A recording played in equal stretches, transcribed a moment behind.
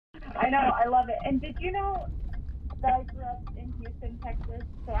know, I love it. And did you know that I grew up in Houston, Texas?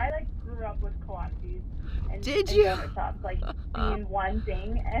 So I like grew up with kolaches and donut shops, like being one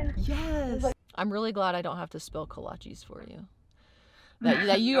thing. And yes, like, I'm really glad I don't have to spell kolaches for you.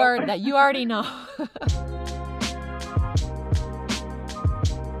 That you already know.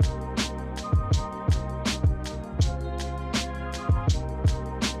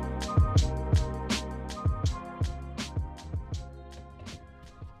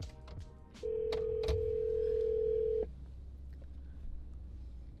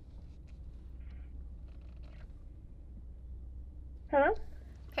 Hello?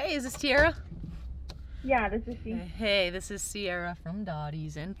 Hey, is this Tiara? Yeah, this is she. Hey, this is Sierra from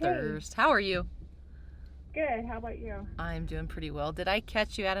Dottie's and Thirst. How are you? Good. How about you? I'm doing pretty well. Did I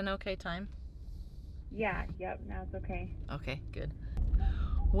catch you at an okay time? Yeah, yep, now it's okay. Okay, good.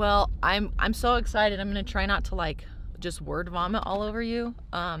 Well, I'm so excited. I'm gonna try not to like just word vomit all over you.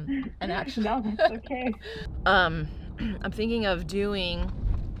 And actually, no, that's okay. I'm thinking of doing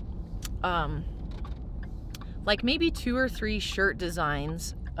like maybe 2 or 3 shirt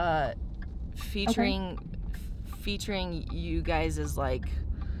designs featuring you guys as like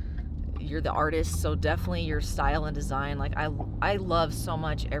you're the artist, so definitely your style and design. Like I love so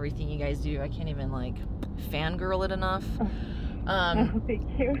much everything you guys do. I can't even like fangirl it enough.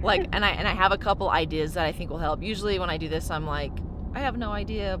 Thank you. Like and I have a couple ideas that I think will help. Usually when I do this I'm like, I have no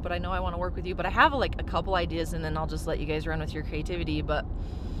idea, but I know I want to work with you. But I have like a couple ideas and then I'll just let you guys run with your creativity. But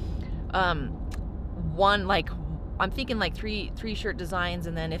one, like I'm thinking like three shirt designs,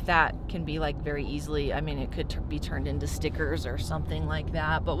 and then if that can be like very easily, I mean it could be turned into stickers or something like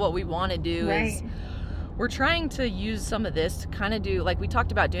that. But what we want to do is we're trying to use some of this to kind of do, like we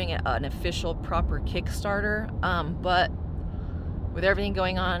talked about doing an official proper Kickstarter, but with everything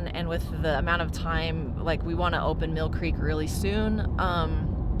going on and with the amount of time, like we want to open Millcreek really soon.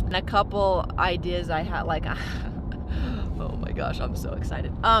 And a couple ideas I had, like oh my gosh, I'm so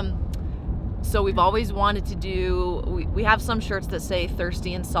excited. So we've always wanted to do, we have some shirts that say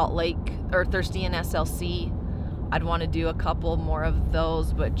Thirsty in Salt Lake or Thirsty in SLC. I'd want to do a couple more of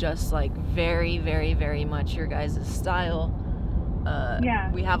those, but just like very, very, very much your guys' style.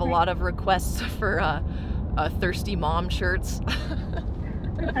 Yeah. We have a lot of requests for Thirsty Mom shirts.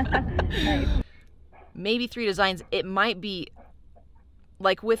 Nice. Maybe 3 designs. It might be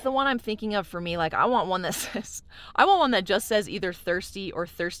like with the one I'm thinking of for me, like I want one that says, I want one that just says either Thirsty or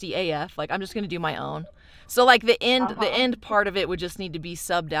Thirsty AF. Like I'm just gonna do my own. So like the end part of it would just need to be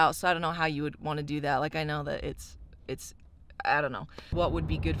subbed out. So I don't know how you would want to do that. Like I know that it's I don't know. What would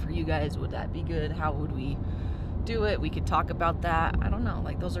be good for you guys? Would that be good? How would we do it? We could talk about that. I don't know.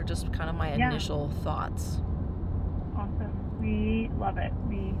 Like those are just kind of my initial thoughts. Awesome. We love it.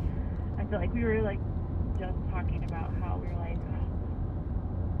 I feel like we were like just talking about how we were like,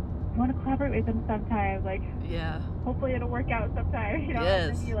 I want to collaborate with them sometime. Like, yeah. Hopefully it'll work out sometime. You know? Yes.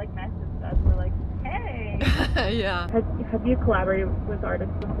 And then you like messaged us. We're like, hey. Yeah. Have you collaborated with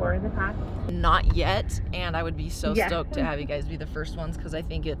artists before in the past? Not yet, and I would be so stoked to have you guys be the first ones, because I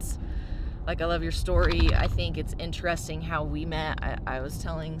think it's like, I love your story. I think it's interesting how we met. I was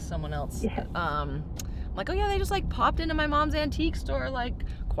telling someone else, like, oh yeah, they just like popped into my mom's antique store like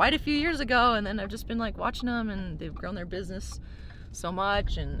quite a few years ago, and then I've just been like watching them, and they've grown their business so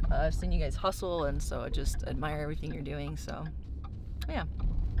much, and I've seen you guys hustle, and so I just admire everything you're doing. So yeah.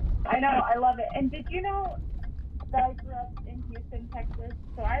 I know, I love it. And did you know that I grew up in Houston, Texas?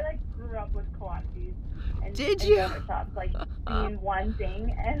 So I like grew up with kolaches and donut shops, like being one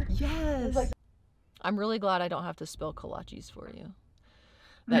thing. And yes, like, I'm really glad I don't have to spell kolaches for you.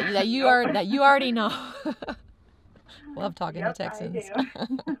 That you already know. Love talking to Texans.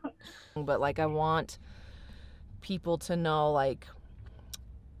 But like I want people to know like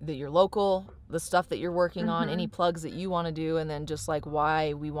that you're local, the stuff that you're working on, any plugs that you want to do, and then just like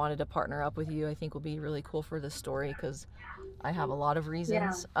why we wanted to partner up with you, I think will be really cool for this story, because I have a lot of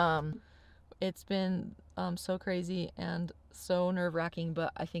reasons. It's been so crazy and so nerve-wracking,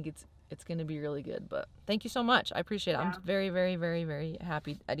 but I think it's going to be really good. But thank you so much. I appreciate it. I'm very, very, very, very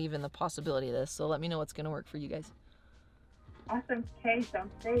happy at even the possibility of this. So let me know what's going to work for you guys. Awesome. Okay,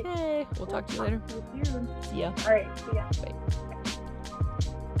 sounds great. Okay, we'll talk to you later. See you soon. See ya. All right, see ya. Bye.